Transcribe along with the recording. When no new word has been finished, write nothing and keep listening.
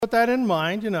With that in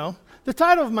mind, the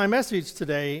title of my message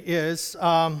today is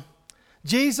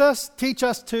Jesus, Teach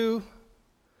Us to...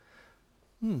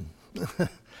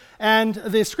 And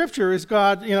the scripture is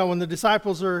God, when the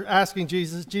disciples are asking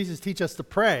Jesus, teach us to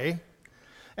pray.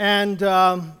 And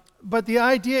but the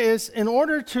idea is, in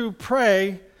order to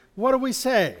pray, what do we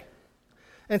say?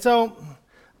 And so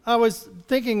I was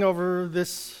thinking over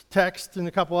this text and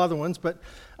a couple other ones, but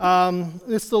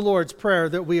it's the Lord's Prayer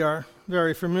that we are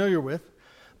very familiar with.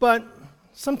 But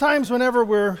sometimes whenever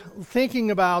we're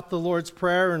thinking about the Lord's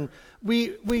Prayer, and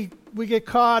we get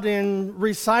caught in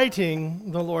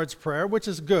reciting the Lord's Prayer, which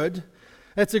is good.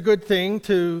 It's a good thing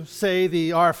to say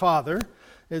the Our Father,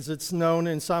 as it's known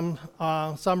in some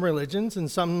religions and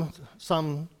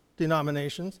some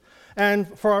denominations.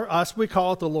 And for us, we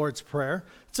call it the Lord's Prayer.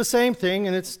 It's the same thing,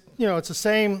 and it's the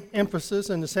same emphasis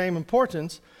and the same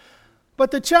importance. But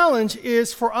the challenge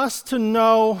is for us to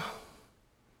know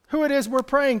who it is we're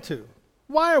praying to.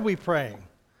 Why are we praying?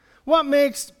 What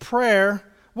makes prayer,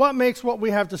 what makes what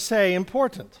we have to say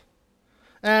important?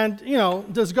 And,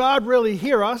 does God really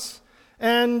hear us?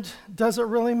 And does it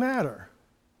really matter?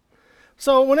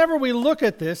 So whenever we look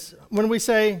at this, when we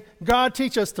say, God,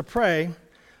 teach us to pray,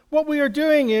 what we are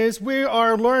doing is we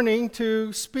are learning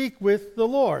to speak with the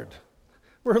Lord.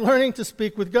 We're learning to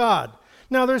speak with God.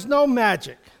 Now, there's no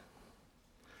magic.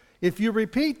 If you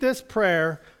repeat this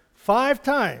prayer 5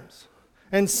 times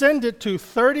and send it to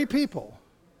 30 people,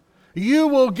 you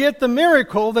will get the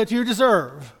miracle that you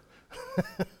deserve.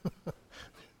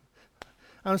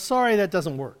 I'm sorry that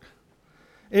doesn't work.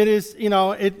 It is,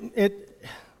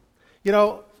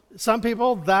 some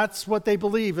people, that's what they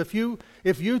believe. If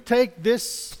you take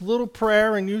this little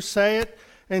prayer and you say it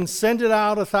and send it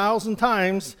out 1,000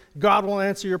 times, God will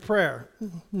answer your prayer.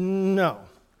 No.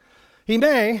 He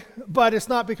may, but it's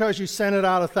not because you sent it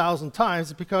out 1,000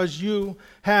 times. It's because you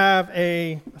have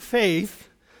a faith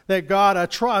that God, a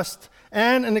trust,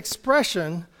 and an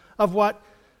expression of what,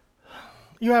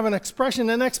 you have an expression,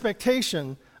 an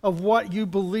expectation of what you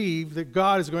believe that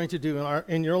God is going to do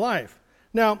in your life.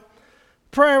 Now,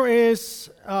 prayer is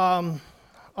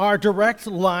our direct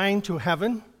line to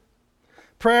heaven.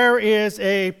 Prayer is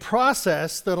a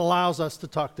process that allows us to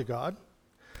talk to God.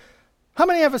 How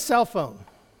many have a cell phone?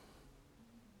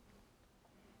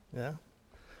 Yeah.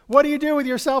 What do you do with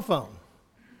your cell phone?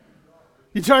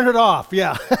 You turn it off,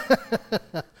 yeah.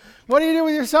 What do you do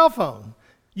with your cell phone?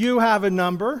 You have a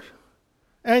number,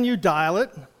 and you dial it,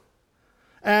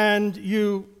 and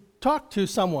you talk to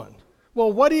someone.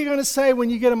 Well, what are you going to say when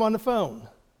you get them on the phone?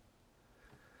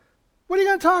 What are you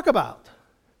going to talk about?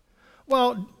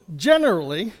 Well,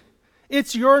 generally,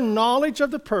 it's your knowledge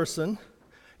of the person,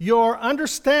 your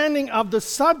understanding of the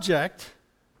subject,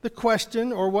 the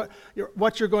question or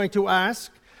what you're going to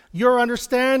ask, your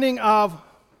understanding of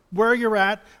where you're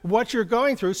at, what you're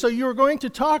going through. So you're going to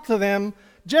talk to them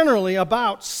generally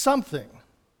about something.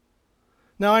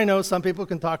 Now, I know some people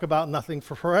can talk about nothing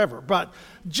for forever, but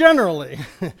generally,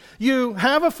 you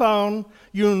have a phone,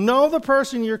 you know the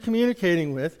person you're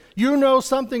communicating with, you know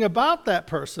something about that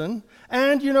person,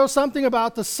 and you know something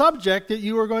about the subject that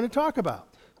you are going to talk about.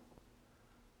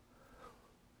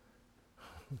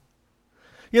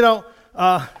 There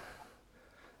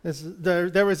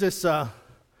was this,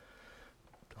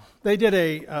 they did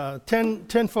a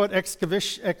 10-foot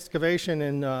excavation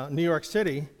in New York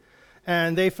City,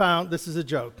 and they found, this is a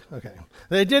joke, okay.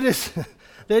 They did this,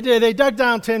 they dug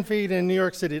down 10 feet in New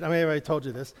York City, I may have already told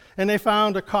you this, and they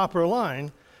found a copper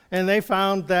line, and they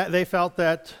felt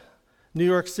that New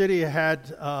York City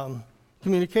had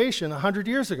communication 100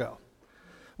 years ago.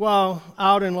 Well,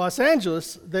 out in Los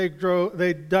Angeles, they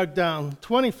dug down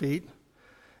 20 feet,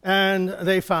 and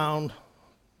they found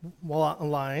a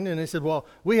line, and they said, well,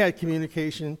 we had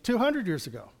communication 200 years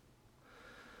ago.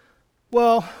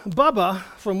 Well, Bubba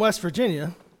from West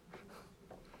Virginia,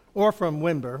 or from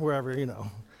Wimber, wherever,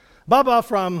 Bubba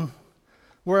from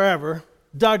wherever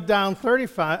dug down 30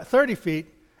 feet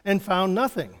and found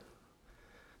nothing.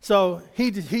 So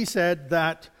he said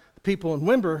that people in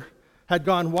Wimber had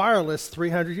gone wireless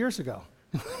 300 years ago.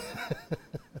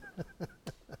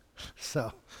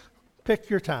 So, pick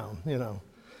your town,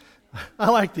 I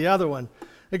like the other one.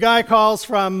 The guy calls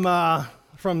from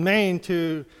Maine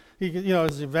to, he's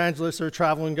an evangelist or a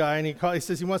traveling guy, and he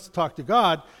says he wants to talk to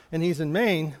God, and he's in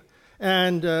Maine,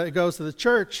 and he goes to the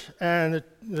church, and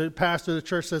the pastor of the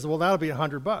church says, well, that'll be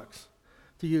 $100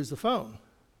 to use the phone.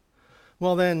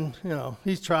 Well, then,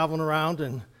 he's traveling around,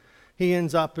 and he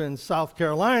ends up in South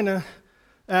Carolina,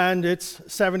 and it's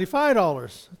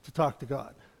 $75 to talk to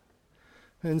God.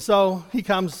 And so he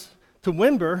comes to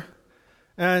Wimber,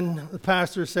 and the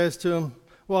pastor says to him,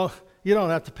 well, you don't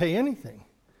have to pay anything.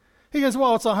 He goes,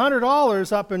 well, it's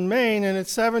 $100 up in Maine and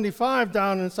it's $75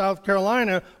 down in South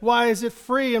Carolina. Why is it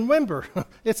free in Wimber?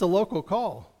 It's a local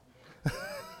call.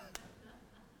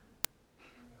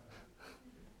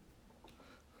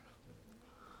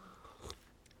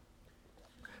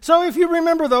 So if you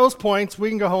remember those points, we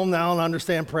can go home now and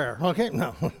understand prayer. Okay?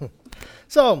 No.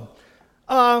 So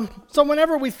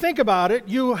whenever we think about it,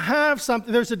 you have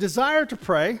something, there's a desire to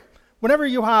pray. Whenever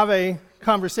you have a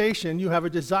conversation, you have a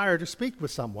desire to speak with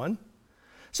someone.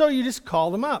 So you just call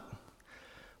them up.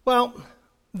 Well,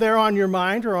 they're on your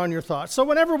mind or on your thoughts. So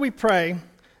whenever we pray,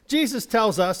 Jesus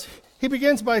tells us, he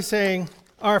begins by saying,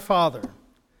 Our Father.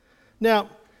 Now,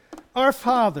 our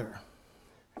Father,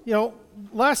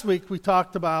 last week we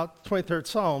talked about 23rd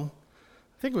Psalm.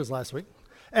 I think it was last week.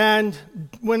 And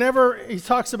whenever he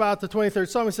talks about the 23rd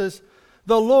Psalm, he says,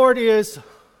 the Lord is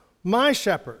my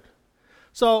shepherd.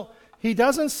 So he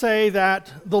doesn't say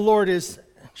that the Lord is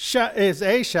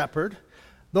a shepherd.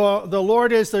 The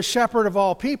Lord is the shepherd of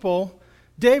all people.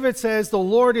 David says, the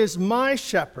Lord is my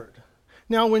shepherd.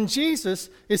 Now, when Jesus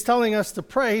is telling us to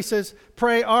pray, he says,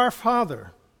 pray our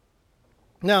Father.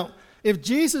 Now, if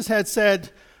Jesus had said,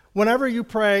 whenever you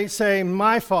pray, say,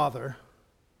 my Father,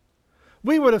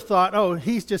 we would have thought, oh,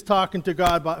 he's just talking to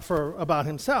God about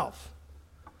himself.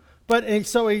 But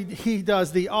so he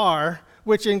does the R,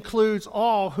 which includes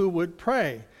all who would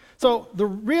pray. So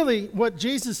really what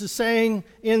Jesus is saying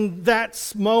in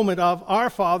that moment of our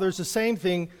Father is the same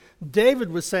thing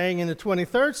David was saying in the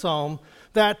 23rd Psalm,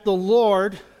 that the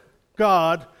Lord,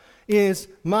 God, is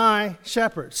my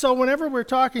shepherd. So whenever we're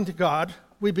talking to God,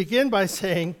 we begin by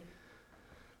saying,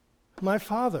 my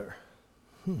Father.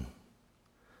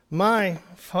 My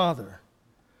Father.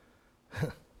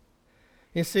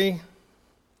 You see,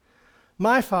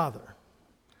 my Father.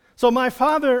 So my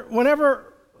Father,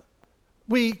 whenever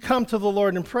we come to the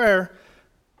Lord in prayer,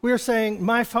 we are saying,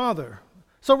 my Father.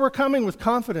 So we're coming with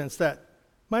confidence that,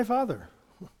 my Father.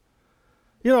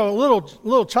 A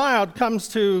little child comes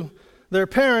to their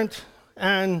parent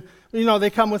and, they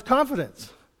come with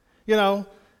confidence. And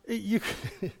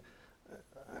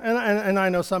I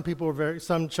know some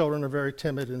children are very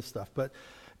timid and stuff, but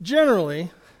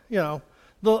generally, the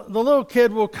little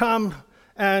kid will come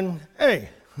and, hey,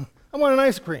 I want an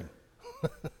ice cream.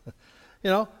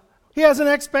 He has an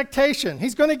expectation.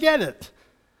 He's going to get it.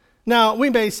 Now, we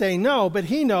may say no, but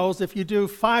he knows if you do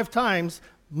 5 times,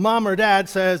 mom or dad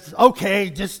says, okay,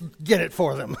 just get it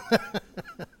for them.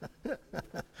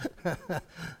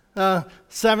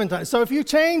 7 times. So if you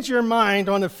change your mind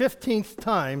on the 15th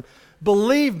time,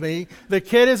 believe me, the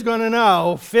kid is going to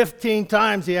know 15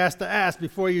 times he has to ask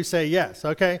before you say yes,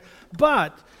 okay?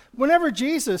 But whenever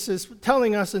Jesus is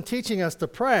telling us and teaching us to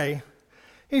pray,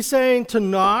 he's saying to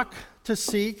knock, to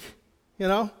seek,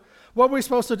 What are we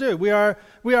supposed to do? We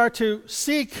are to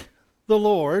seek the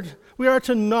Lord, we are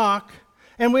to knock,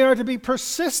 and we are to be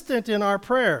persistent in our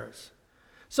prayers.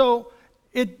 So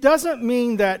it doesn't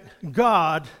mean that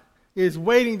God is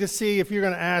waiting to see if you're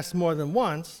going to ask more than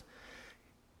once.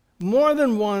 More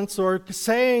than once, or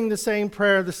saying the same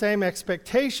prayer, the same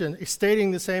expectation,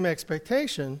 stating the same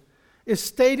expectation, is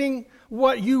stating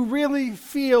what you really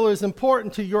feel is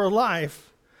important to your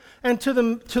life and to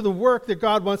the work that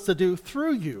God wants to do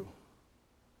through you.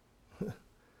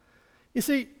 You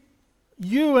see,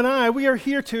 you and I, we are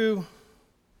here to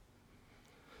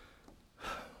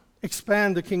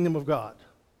expand the kingdom of God.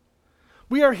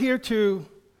 We're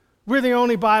the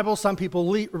only Bible some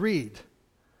people read.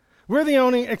 We're the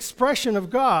only expression of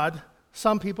God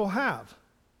some people have.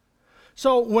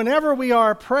 So whenever we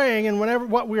are praying and whenever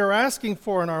what we are asking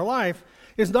for in our life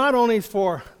is not only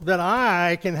for that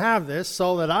I can have this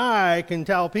so that I can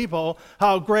tell people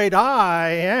how great I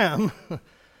am,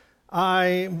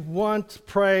 I want to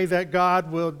pray that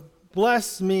God will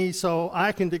bless me so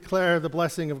I can declare the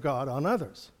blessing of God on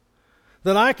others.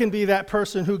 That I can be that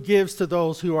person who gives to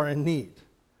those who are in need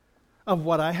of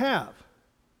what I have.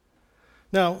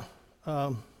 Now,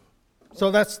 so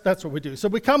that's what we do. So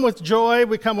we come with joy,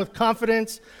 we come with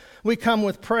confidence, we come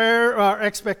with prayer, our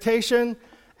expectation,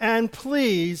 and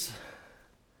please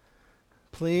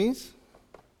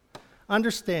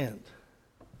understand,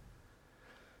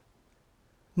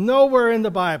 nowhere in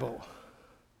the Bible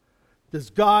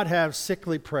does God have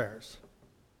sickly prayers.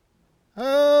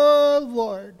 Oh,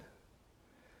 Lord,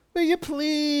 will you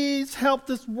please help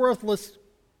this worthless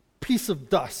piece of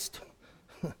dust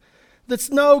that's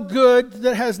no good,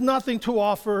 that has nothing to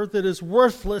offer, that is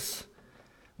worthless?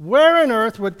 Where on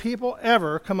earth would people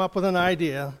ever come up with an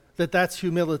idea that that's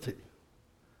humility?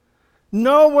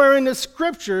 Nowhere in the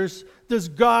scriptures does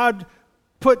God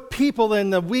put people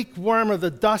in the weak worm of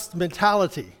the dust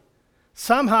mentality.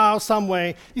 Somehow, some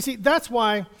way. You see, that's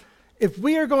why if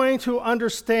we are going to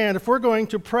understand, if we're going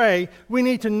to pray, we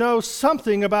need to know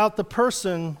something about the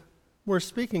person we're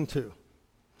speaking to.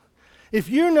 If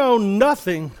you know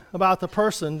nothing about the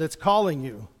person that's calling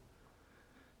you,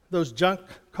 those junk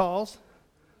calls,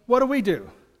 what do?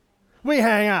 We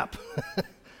hang up.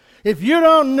 If you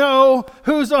don't know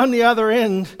who's on the other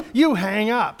end, you hang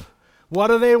up. What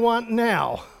do they want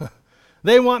now?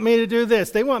 They want me to do this.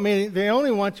 They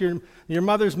only want your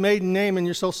mother's maiden name and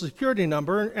your social security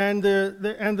number and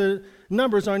the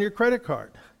numbers on your credit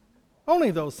card.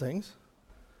 Only those things.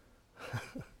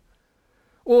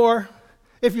 Or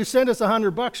if you send us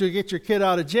 $100, you'll get your kid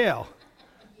out of jail.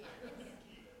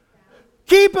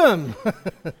 Keep him.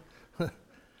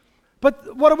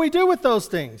 But what do we do with those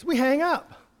things? We hang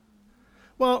up.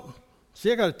 Well,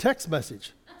 see, I got a text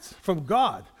message from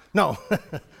God. No.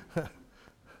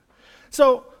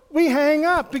 So we hang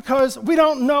up because we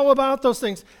don't know about those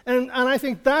things. And I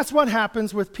think that's what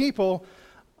happens with people.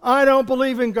 I don't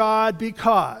believe in God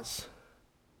because.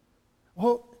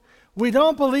 Well, we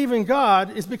don't believe in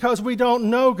God is because we don't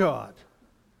know God.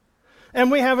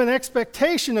 And we have an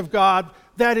expectation of God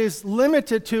that is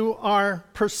limited to our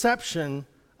perception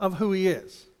of who he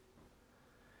is.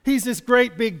 He's this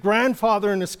great big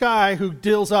grandfather in the sky who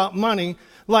deals out money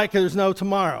like there's no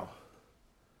tomorrow.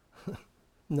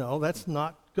 No, that's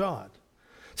not God.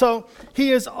 So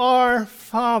he is our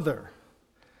Father.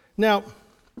 Now,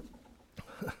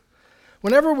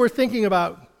 whenever we're thinking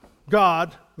about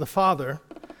God, the Father,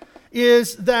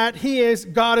 is that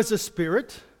God is a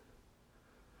spirit.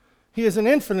 He is an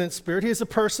infinite spirit. He is a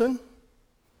person.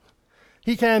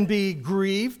 He can be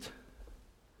grieved.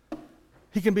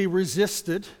 He can be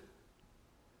resisted.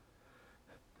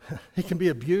 He can be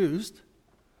abused.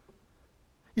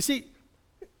 You see,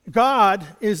 God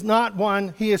is not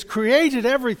one, he has created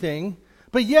everything,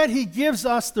 but yet he gives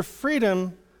us the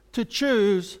freedom to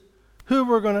choose who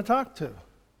we're going to talk to.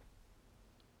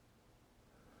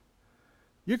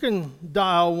 You can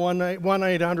dial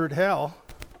 1-800-HELL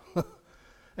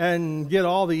and get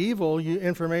all the evil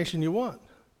information you want.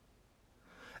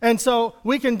 And so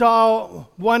we can dial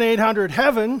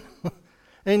 1-800-HEAVEN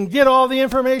and get all the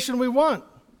information we want.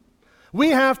 We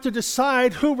have to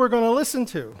decide who we're going to listen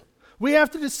to. We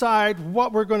have to decide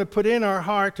what we're going to put in our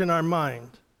heart and our mind,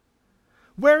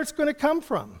 where it's going to come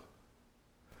from.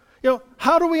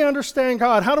 How do we understand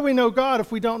God? How do we know God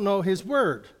if we don't know his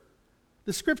word,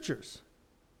 the scriptures?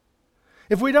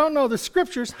 If we don't know the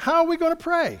scriptures, how are we going to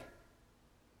pray?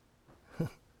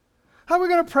 How are we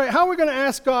going to pray? How are we going to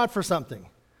ask God for something?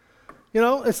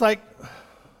 It's like,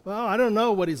 well, I don't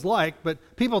know what he's like, but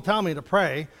people tell me to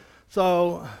pray,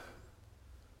 so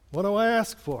what do I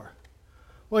ask for?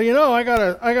 Well, I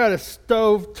got a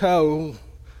stove toe,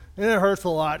 and it hurts a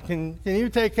lot. Can you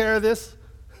take care of this?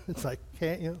 It's like,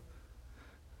 can't you?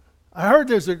 I heard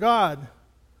there's a God.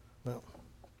 Well,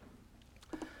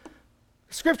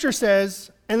 Scripture says,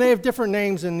 and they have different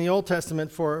names in the Old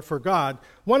Testament for God.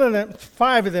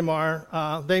 5 of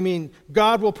them they mean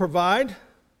God will provide,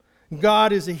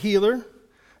 God is a healer,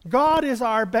 God is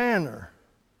our banner.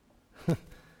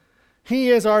 He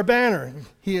is our banner.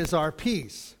 He is our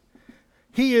peace.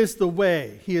 He is the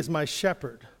way. He is my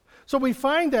shepherd. So we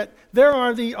find that there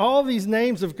are all these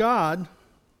names of God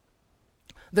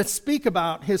that speak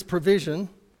about his provision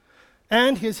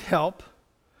and his help,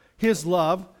 his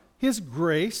love, his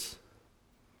grace.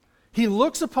 He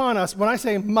looks upon us. When I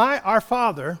say our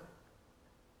Father,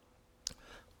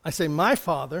 I say my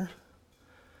Father.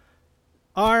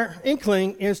 Our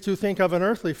inkling is to think of an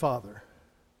earthly father.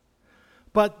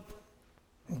 But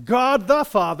God the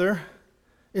Father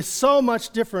is so much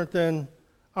different than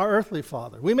our earthly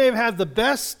father. We may have had the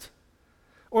best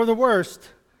or the worst,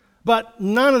 but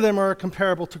none of them are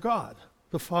comparable to God,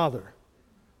 the Father.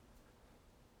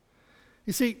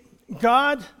 You see,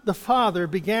 God the Father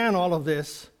began all of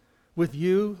this with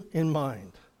you in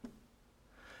mind.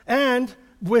 And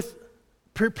with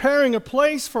preparing a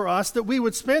place for us that we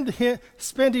would spend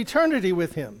eternity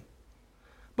with him.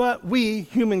 But we,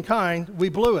 humankind, we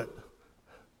blew it.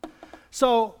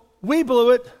 So we blew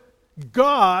it.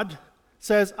 God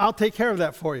says, I'll take care of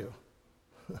that for you.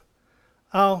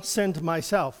 I'll send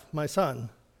myself, my son.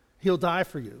 He'll die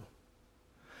for you.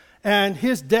 And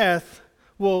his death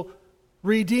will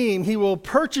redeem, he will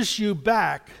purchase you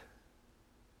back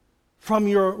from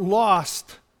your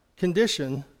lost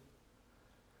condition.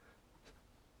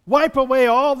 Wipe away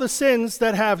all the sins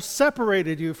that have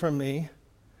separated you from me,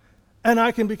 and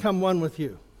I can become one with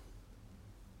you.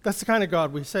 That's the kind of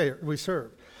God we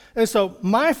serve. And so,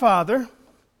 my Father,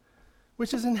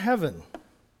 which is in heaven,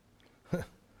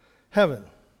 heaven.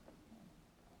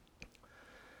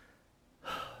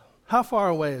 how far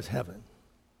away is heaven?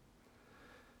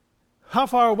 How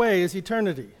far away is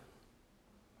eternity?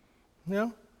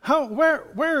 You know,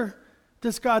 where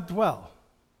does God dwell?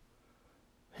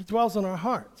 He dwells in our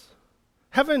hearts.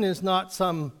 Heaven is not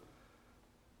some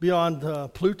beyond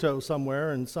Pluto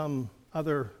somewhere in some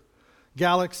other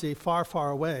galaxy far,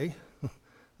 far away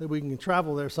that we can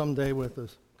travel there someday with a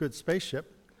good spaceship.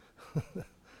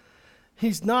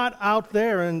 He's not out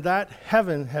there in that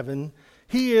heaven.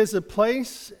 He is a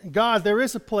place, God, there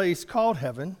is a place called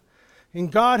heaven,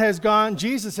 and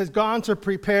Jesus has gone to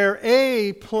prepare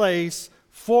a place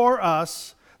for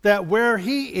us that where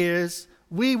he is,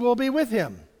 we will be with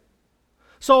him.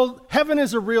 So heaven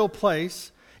is a real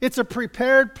place. It's a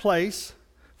prepared place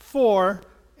for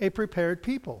a prepared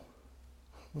people.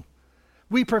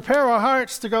 We prepare our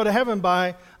hearts to go to heaven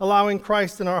by allowing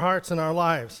Christ in our hearts and our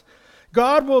lives.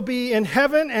 God will be in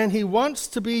heaven, and he wants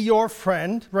to be your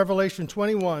friend. Revelation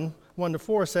 21,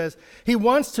 1-4 says, he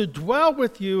wants to dwell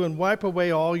with you and wipe away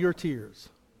all your tears.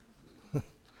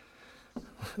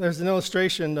 There's an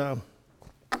illustration.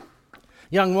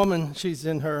 Young woman, she's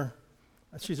early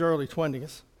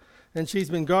 20s, and she's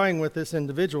been going with this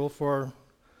individual for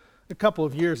a couple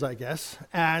of years, I guess,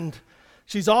 and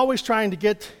she's always trying to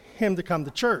get him to come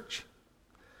to church.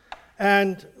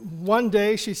 And one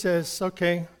day she says,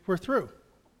 okay, we're through.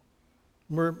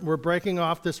 We're breaking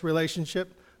off this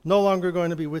relationship, no longer going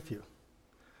to be with you.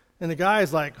 And the guy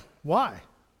is like, why?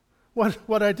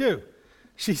 What'd I do?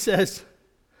 She says,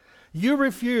 you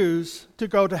refuse to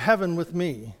go to heaven with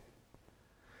me,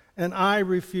 and I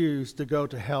refuse to go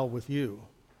to hell with you.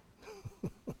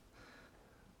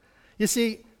 You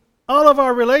see, all of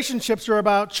our relationships are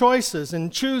about choices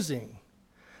and choosing.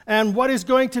 And what is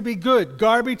going to be good?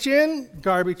 Garbage in,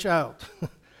 garbage out.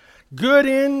 Good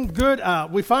in, good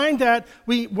out. We find that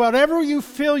whatever you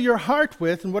fill your heart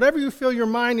with and whatever you fill your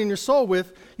mind and your soul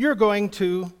with,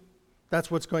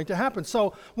 that's what's going to happen.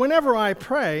 So whenever I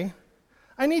pray,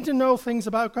 I need to know things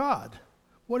about God.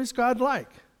 What is God like?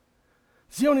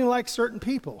 Does he only like certain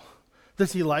people?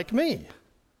 Does he like me?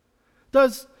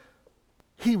 Does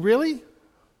he really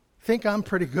think I'm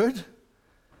pretty good?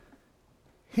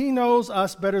 He knows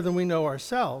us better than we know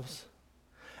ourselves.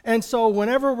 And so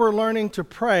whenever we're learning to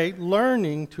pray, we're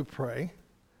learning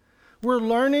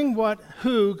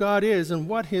who God is and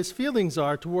what his feelings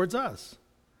are towards us.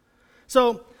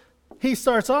 So he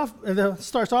starts off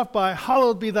by,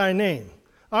 hallowed be thy name.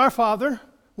 Our Father,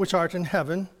 which art in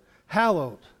heaven,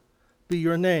 hallowed be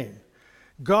your name.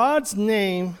 God's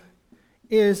name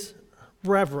is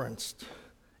reverenced.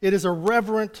 It is a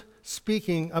reverent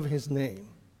speaking of his name.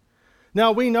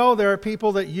 Now, we know there are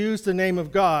people that use the name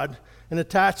of God and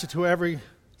attach it to every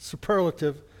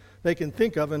superlative they can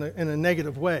think of in a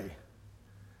negative way.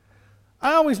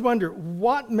 I always wonder,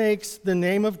 what makes the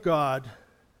name of God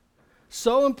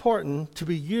so important to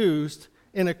be used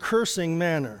in a cursing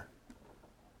manner?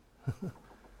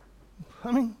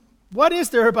 I mean, what is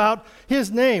there about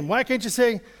his name? Why can't you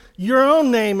say your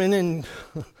own name and then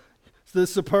the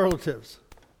superlatives?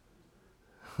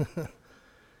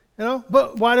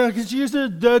 But why don't you use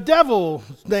the devil's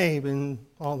name and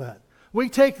all that? We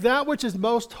take that which is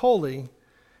most holy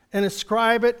and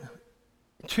ascribe it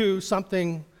to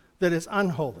something that is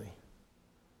unholy.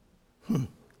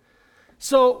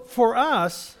 So for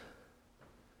us,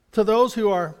 to those who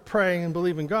are praying and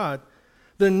believe in God,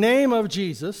 the name of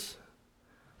Jesus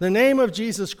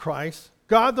Christ,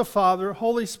 God the Father,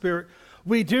 Holy Spirit,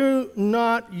 we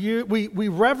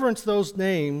reverence those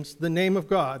names, the name of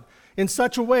God, in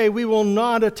such a way we will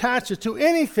not attach it to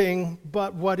anything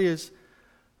but what is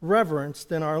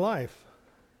reverenced in our life.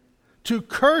 To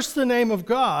curse the name of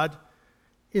God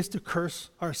is to curse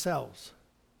ourselves.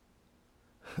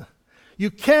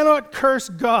 You cannot curse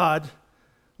God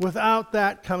without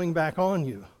that coming back on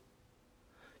you.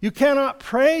 You cannot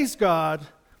praise God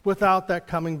without that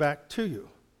coming back to you.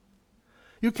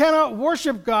 You cannot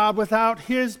worship God without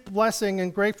his blessing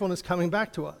and gratefulness coming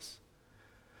back to us.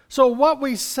 So what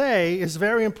we say is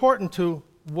very important to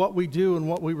what we do and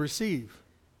what we receive.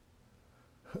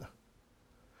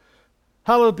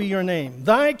 Hallowed be your name.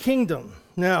 Thy kingdom.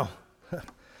 Now,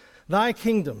 thy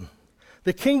kingdom.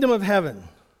 The kingdom of heaven.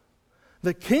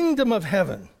 The kingdom of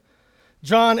heaven.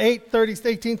 John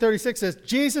 18:36 says,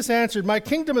 Jesus answered, my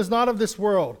kingdom is not of this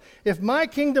world. If my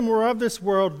kingdom were of this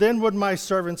world, then would my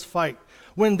servants fight.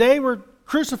 When they were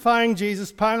crucifying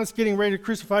Jesus, Pilate's getting ready to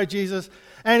crucify Jesus,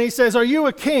 and he says, are you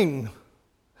a king?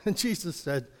 And Jesus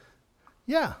said,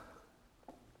 yeah.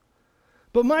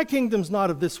 But my kingdom's not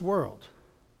of this world.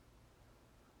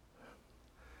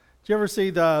 Did you ever see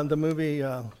the movie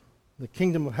The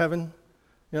Kingdom of Heaven?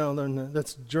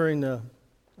 That's during the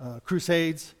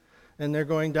Crusades. and they're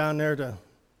going down there to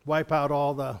wipe out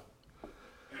all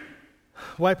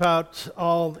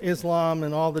Islam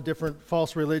and all the different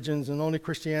false religions and only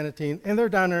Christianity. And they're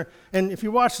down there. And if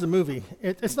you watch the movie,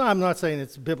 I'm not saying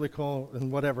it's biblical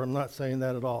and whatever. I'm not saying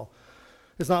that at all.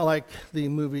 It's not like the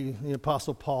movie, The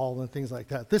Apostle Paul and things like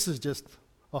that. This is just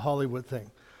a Hollywood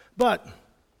thing. But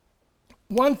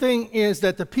one thing is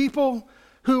that the people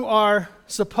who are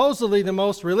supposedly the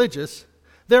most religious,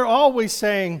 they're always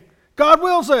saying, God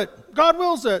wills it. God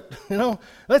wills it.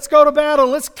 Let's go to battle.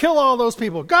 Let's kill all those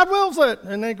people. God wills it.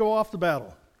 And they go off to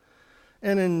battle.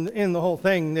 And in the whole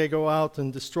thing, they go out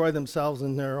and destroy themselves,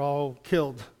 and they're all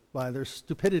killed by their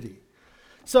stupidity.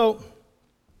 So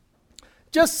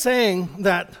just saying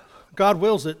that God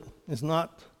wills it is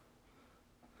not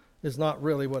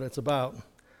really what it's about.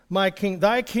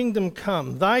 Thy kingdom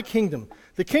come, thy kingdom,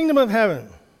 the kingdom of heaven.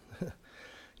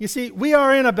 You see, we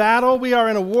are in a battle, we are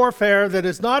in a warfare that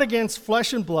is not against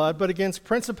flesh and blood, but against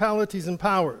principalities and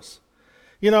powers.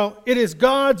 It is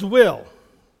God's will.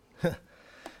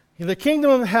 The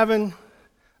kingdom of heaven,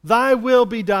 thy will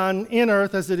be done in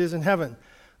earth as it is in heaven.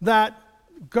 That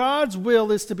God's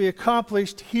will is to be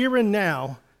accomplished here and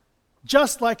now,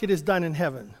 just like it is done in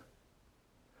heaven.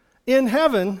 In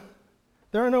heaven,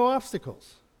 there are no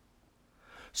obstacles.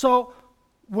 So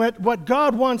what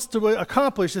God wants to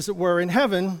accomplish, as it were, in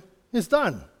heaven is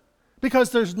done,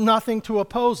 because there's nothing to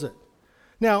oppose it.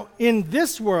 Now, in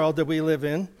this world that we live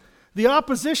in, the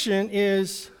opposition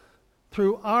is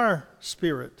through our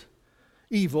spirit,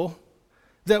 evil,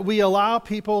 that we allow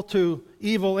people to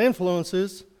evil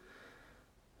influences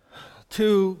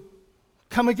to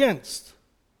come against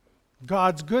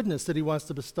God's goodness that he wants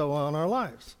to bestow on our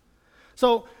lives.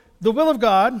 So the will of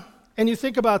God, and you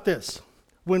think about this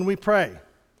when we pray.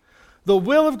 The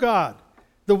will of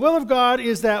God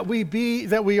is that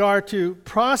we are to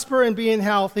prosper and be in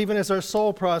health even as our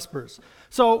soul prospers.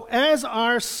 So as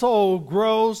our soul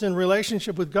grows in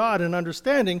relationship with God and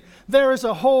understanding, there's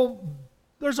a whole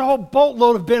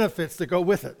boatload of benefits that go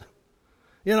with it.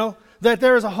 That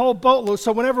there is a whole boatload.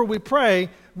 So whenever we pray,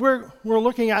 we're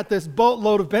looking at this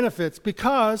boatload of benefits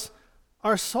because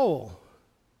our soul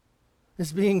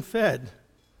is being fed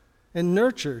and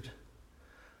nurtured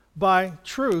by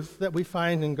truth that we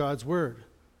find in God's Word.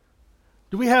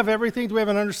 Do we have everything? Do we have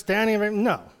an understanding of everything?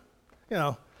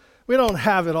 No. We don't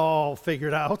have it all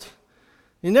figured out.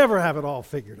 You never have it all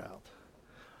figured out.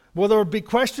 Will there be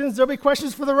questions? There'll be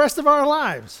questions for the rest of our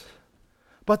lives.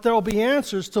 But there will be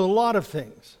answers to a lot of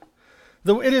things.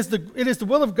 It is the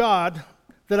will of God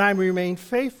that I remain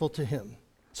faithful to him.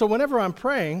 So whenever I'm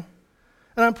praying,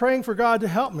 and I'm praying for God to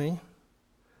help me,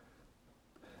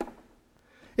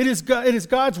 it is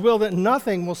God's will that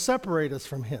nothing will separate us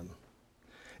from him.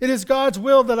 It is God's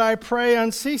will that I pray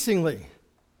unceasingly.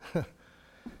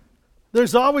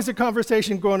 There's always a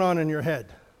conversation going on in your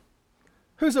head.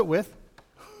 Who's it with?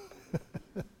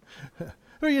 Who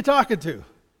are you talking to?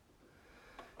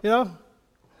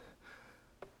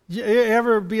 You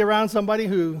ever be around somebody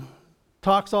who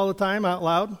talks all the time out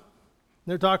loud?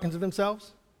 They're talking to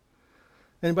themselves?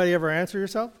 Anybody ever answer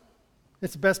yourself?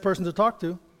 It's the best person to talk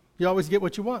to. You always get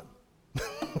what you want.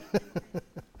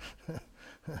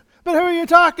 But who are you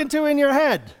talking to in your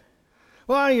head?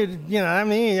 Well,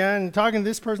 I'm talking to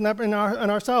this person up in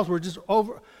ourselves. We're just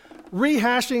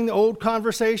rehashing the old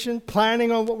conversation,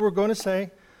 planning on what we're going to say.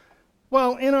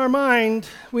 Well, in our mind,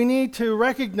 we need to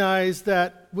recognize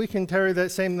that we can carry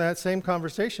that same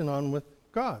conversation on with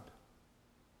God.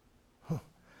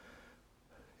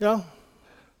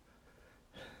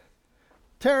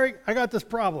 Terry, I got this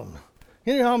problem.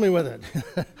 Can you help me with it?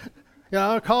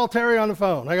 I'll call Terry on the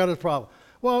phone. I got this problem.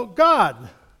 Well, God.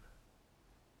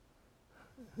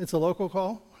 It's a local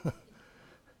call.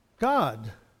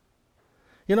 God.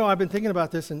 I've been thinking about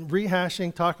this and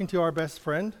rehashing, talking to our best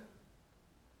friend.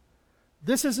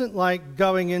 This isn't like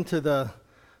going into the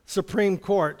Supreme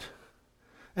Court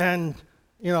and,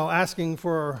 asking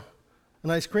for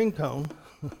an ice cream cone.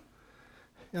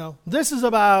 This is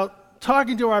about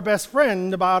talking to our best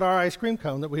friend about our ice cream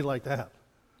cone that we'd like to have.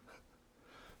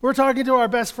 We're talking to our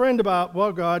best friend about,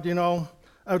 well, God,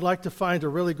 I would like to find a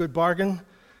really good bargain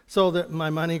so that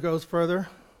my money goes further.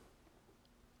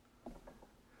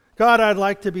 God, I'd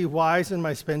like to be wise in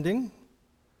my spending.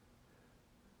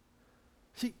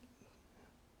 See,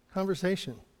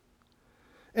 conversation.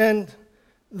 And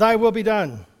thy will be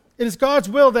done. It is God's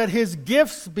will that his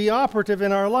gifts be operative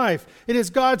in our life. It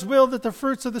is God's will that the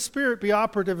fruits of the Spirit be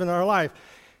operative in our life.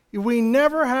 We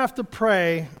never have to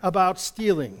pray about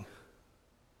stealing.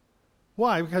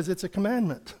 Why? Because it's a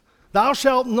commandment. Thou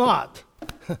shalt not.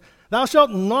 Thou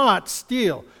shalt not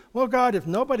steal. Well, God, if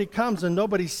nobody comes and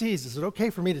nobody sees, is it okay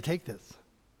for me to take this?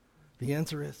 The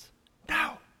answer is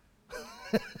no.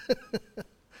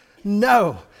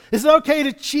 No. Is it okay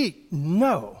to cheat?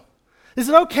 No. Is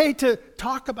it okay to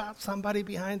talk about somebody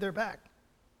behind their back?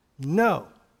 No.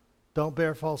 Don't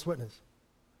bear false witness.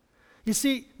 You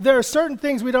see, there are certain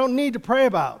things we don't need to pray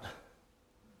about.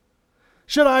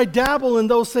 Should I dabble in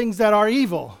those things that are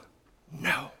evil?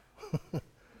 No.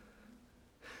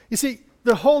 You see,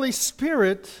 the Holy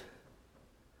Spirit,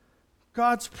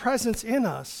 God's presence in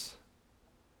us,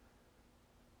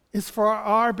 is for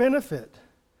our benefit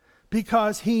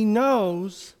because He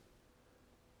knows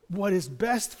what is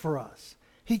best for us.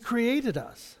 He created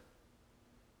us.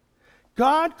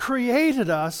 God created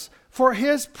us for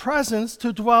His presence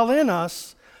to dwell in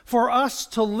us, for us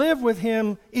to live with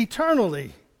Him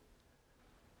eternally.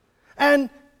 And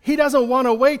He doesn't want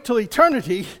to wait till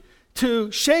eternity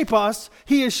to shape us.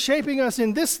 He is shaping us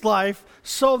in this life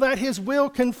so that His will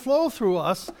can flow through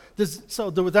us. Does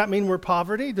that mean we're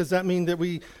poverty? Does that mean that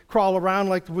we crawl around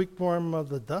like the weakworm of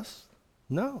the dust?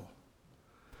 No.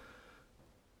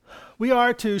 We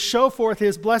are to show forth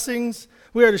His blessings.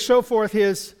 We are to show forth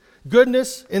His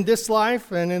goodness in this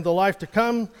life and in the life to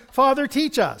come. Father,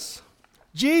 teach us.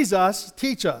 Jesus,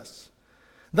 teach us.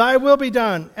 Thy will be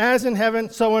done, as in heaven,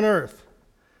 so on earth.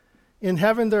 In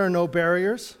heaven there are no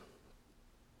barriers.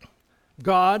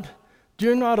 God,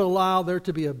 do not allow there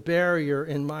to be a barrier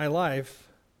in my life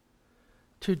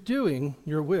to doing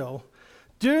your will.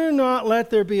 Do not let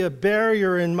there be a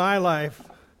barrier in my life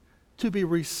to be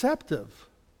receptive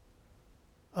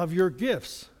of your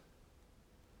gifts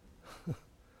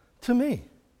to me.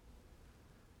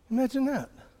 Imagine that.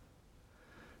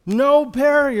 No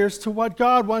barriers to what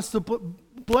God wants to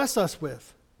bless us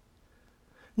with.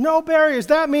 No barriers.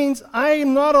 That means I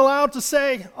am not allowed to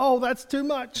say, oh, that's too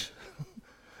much.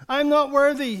 I'm not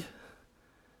worthy.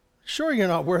 Sure, you're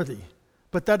not worthy,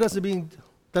 but that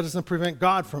doesn't prevent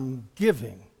God from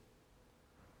giving.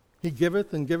 He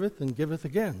giveth and giveth and giveth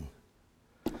again.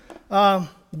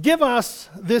 Give us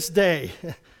this day.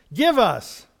 Give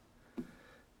us.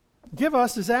 Give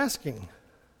us is asking.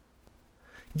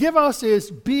 Give us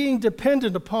is being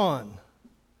dependent upon.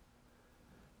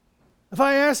 If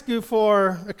I ask you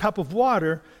for a cup of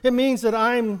water, it means that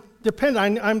I'm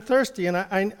dependent. I'm thirsty, and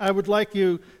I would like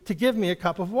you to give me a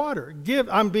cup of water.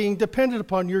 I'm being dependent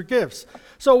upon your gifts.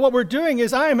 So what we're doing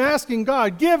is I'm asking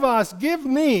God, give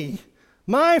me,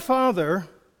 my Father,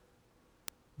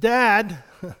 Dad,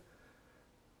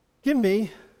 give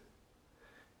me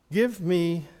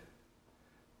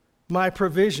my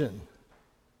provision.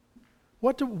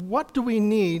 What do we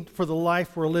need for the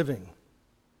life we're living?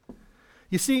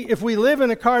 You see, if we live in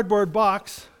a cardboard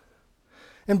box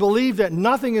and believe that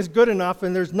nothing is good enough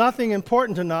and there's nothing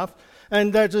important enough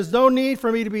and that there's no need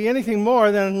for me to be anything more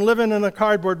than living in a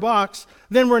cardboard box,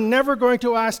 then we're never going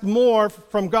to ask more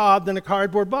from God than a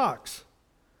cardboard box.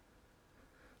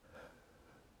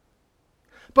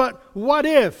 But what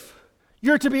if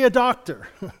you're to be a doctor?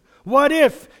 What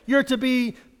if you're to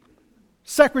be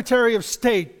Secretary of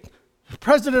State,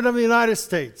 President of the United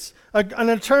States, an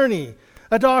attorney,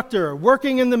 a doctor,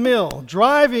 working in the mill,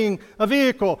 driving a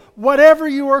vehicle, whatever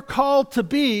you are called to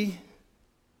be,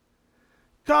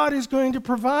 God is going to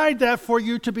provide that for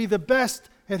you to be the best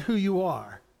at who you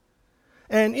are.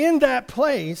 And in that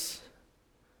place,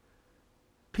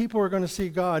 people are going to see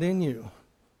God in you.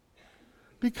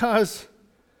 Because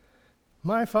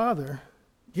my Father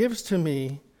gives to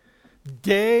me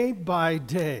day by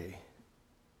day,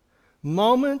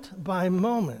 moment by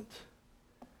moment.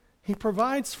 He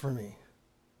provides for me.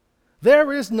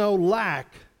 There is no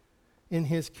lack in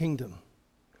His kingdom.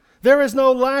 There is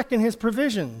no lack in His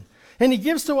provision. And He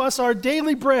gives to us our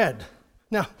daily bread.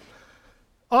 Now,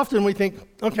 often we think,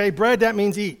 okay, bread, that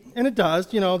means eat. And it does,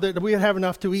 that we have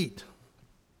enough to eat.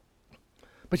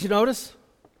 But you notice,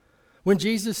 when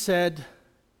Jesus said,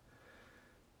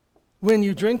 when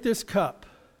you drink this cup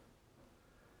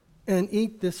and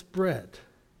eat this bread,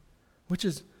 which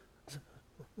is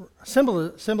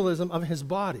symbolism of His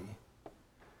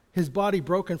body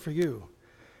broken for you.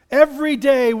 Every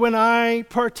day when I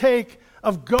partake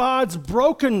of God's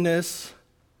brokenness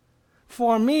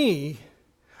for me,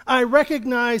 I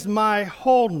recognize my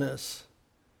wholeness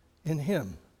in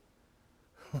Him.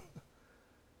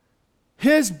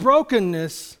 His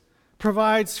brokenness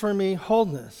provides for me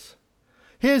wholeness.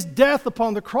 His death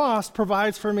upon the cross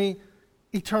provides for me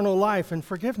eternal life and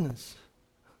forgiveness.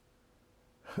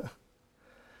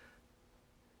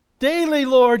 Daily,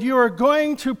 Lord, you are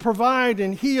going to provide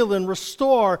and heal and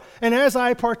restore. And as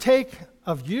I partake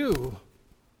of you,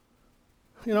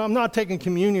 I'm not taking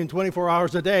communion 24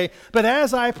 hours a day, but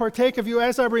as I partake of you,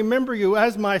 as I remember you,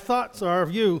 as my thoughts are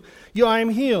of you, I am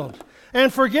healed.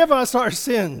 And forgive us our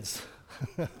sins.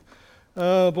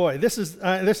 Oh boy, this is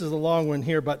a long one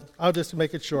here, but I'll just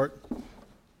make it short.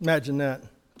 Imagine that.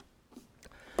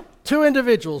 Two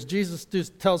individuals, Jesus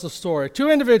tells a story. Two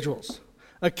individuals,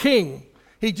 a king,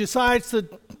 he decides to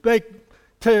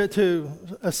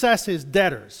assess his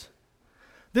debtors.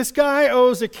 This guy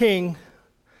owes a king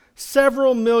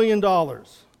several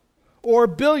 $1,000,000 or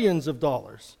billions of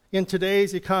dollars in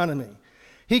today's economy.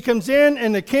 He comes in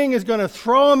and the king is going to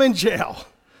throw him in jail,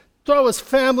 throw his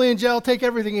family in jail, take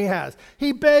everything he has.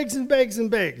 He begs and begs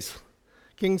and begs.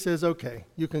 King says, okay,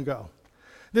 you can go.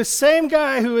 This same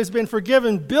guy who has been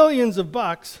forgiven billions of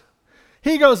bucks,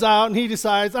 he goes out and he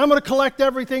decides, I'm going to collect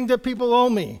everything that people owe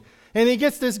me. And he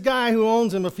gets this guy who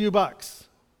owns him a few bucks,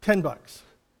 $10.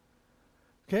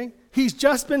 Okay? He's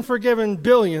just been forgiven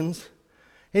billions,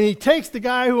 and he takes the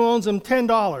guy who owns him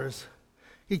 $10.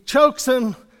 He chokes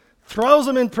him, throws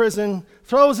him in prison,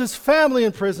 throws his family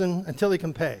in prison until he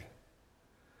can pay.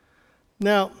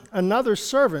 Now, another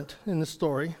servant in the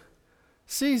story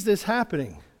sees this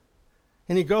happening,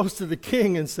 and he goes to the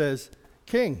king and says,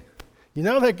 King, you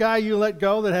know that guy you let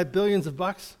go that had billions of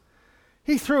bucks?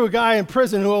 He threw a guy in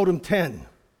prison who owed him 10.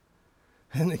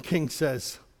 And the king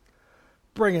says,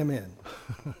 bring him in.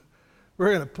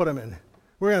 We're going to put him in.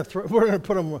 We're going to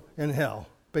put him in hell,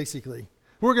 basically.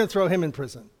 We're going to throw him in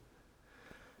prison.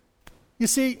 You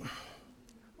see,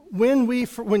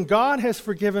 when God has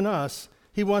forgiven us,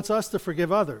 he wants us to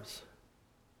forgive others.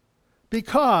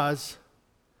 Because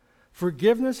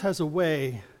forgiveness has a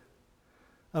way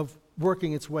of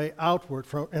working its way outward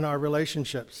in our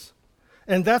relationships.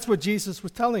 And that's what Jesus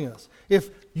was telling us. If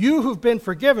you who've been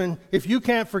forgiven, if you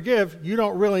can't forgive, you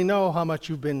don't really know how much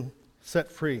you've been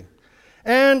set free.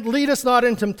 And lead us not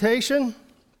in temptation.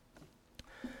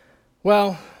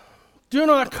 Well, do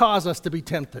not cause us to be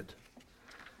tempted.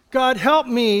 God, help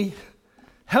me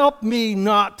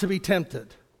not to be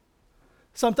tempted.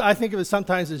 I think of it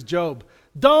sometimes as Job.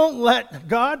 Don't let,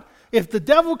 God, if the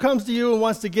devil comes to you and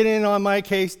wants to get in on my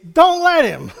case, don't let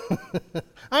him.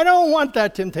 I don't want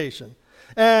that temptation.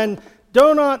 And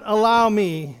do not allow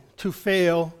me to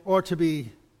fail or to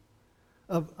be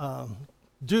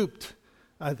duped,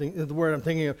 I think is the word I'm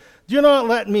thinking of. Do not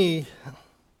let me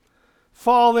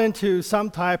fall into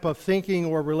some type of thinking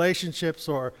or relationships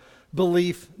or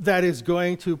belief that is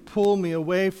going to pull me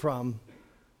away from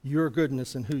your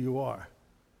goodness and who you are.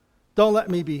 Don't let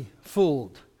me be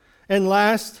fooled. And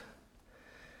last,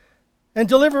 and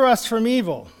deliver us from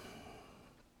evil.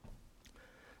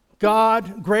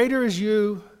 God, greater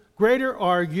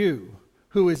are you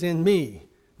who is in me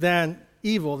than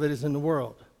evil that is in the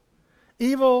world.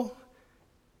 Evil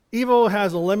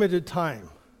has a limited time,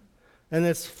 and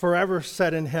it's forever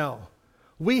set in hell.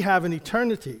 We have an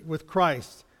eternity with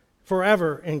Christ,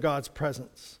 forever in God's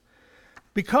presence.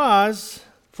 Because,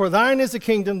 for thine is the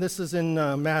kingdom, this is in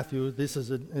Matthew, this is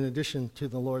in addition to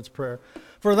the Lord's Prayer.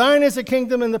 For thine is the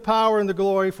kingdom and the power and the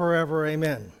glory forever,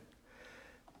 amen.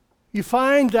 You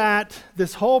find that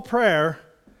this whole prayer,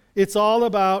 it's all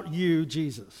about you,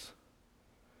 Jesus.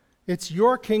 It's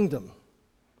your kingdom,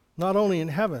 not only in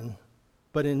heaven,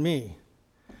 but in me.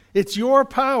 It's your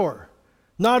power,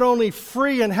 not only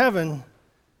free in heaven,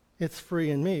 it's free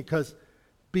in me, because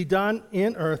be done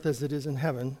in earth as it is in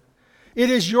heaven. It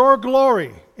is your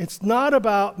glory. It's not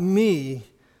about me,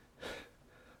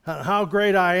 how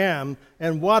great I am,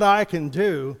 and what I can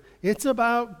do. It's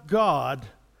about God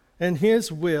and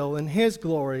his will and his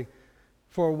glory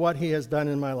for what he has done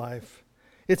in my life.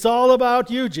 It's all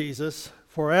about you, Jesus,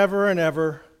 forever and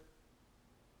ever.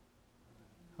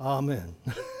 Amen.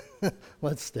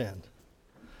 Let's stand.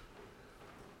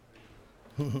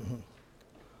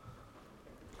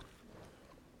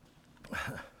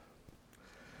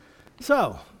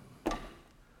 So,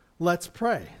 let's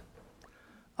pray.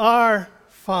 Our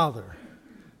Father,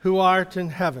 who art in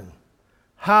heaven,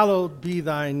 hallowed be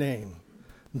thy name.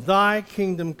 Thy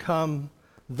kingdom come,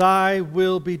 thy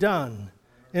will be done,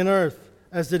 in earth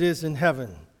as it is in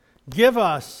heaven. Give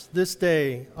us this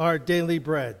day our daily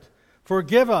bread.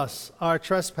 Forgive us our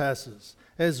trespasses,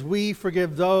 as we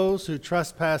forgive those who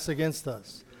trespass against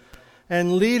us.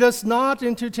 And lead us not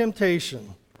into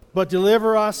temptation, but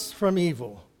deliver us from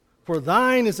evil. For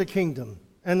thine is the kingdom,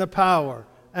 and the power,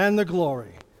 and the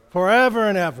glory, forever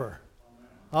and ever.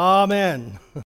 Amen.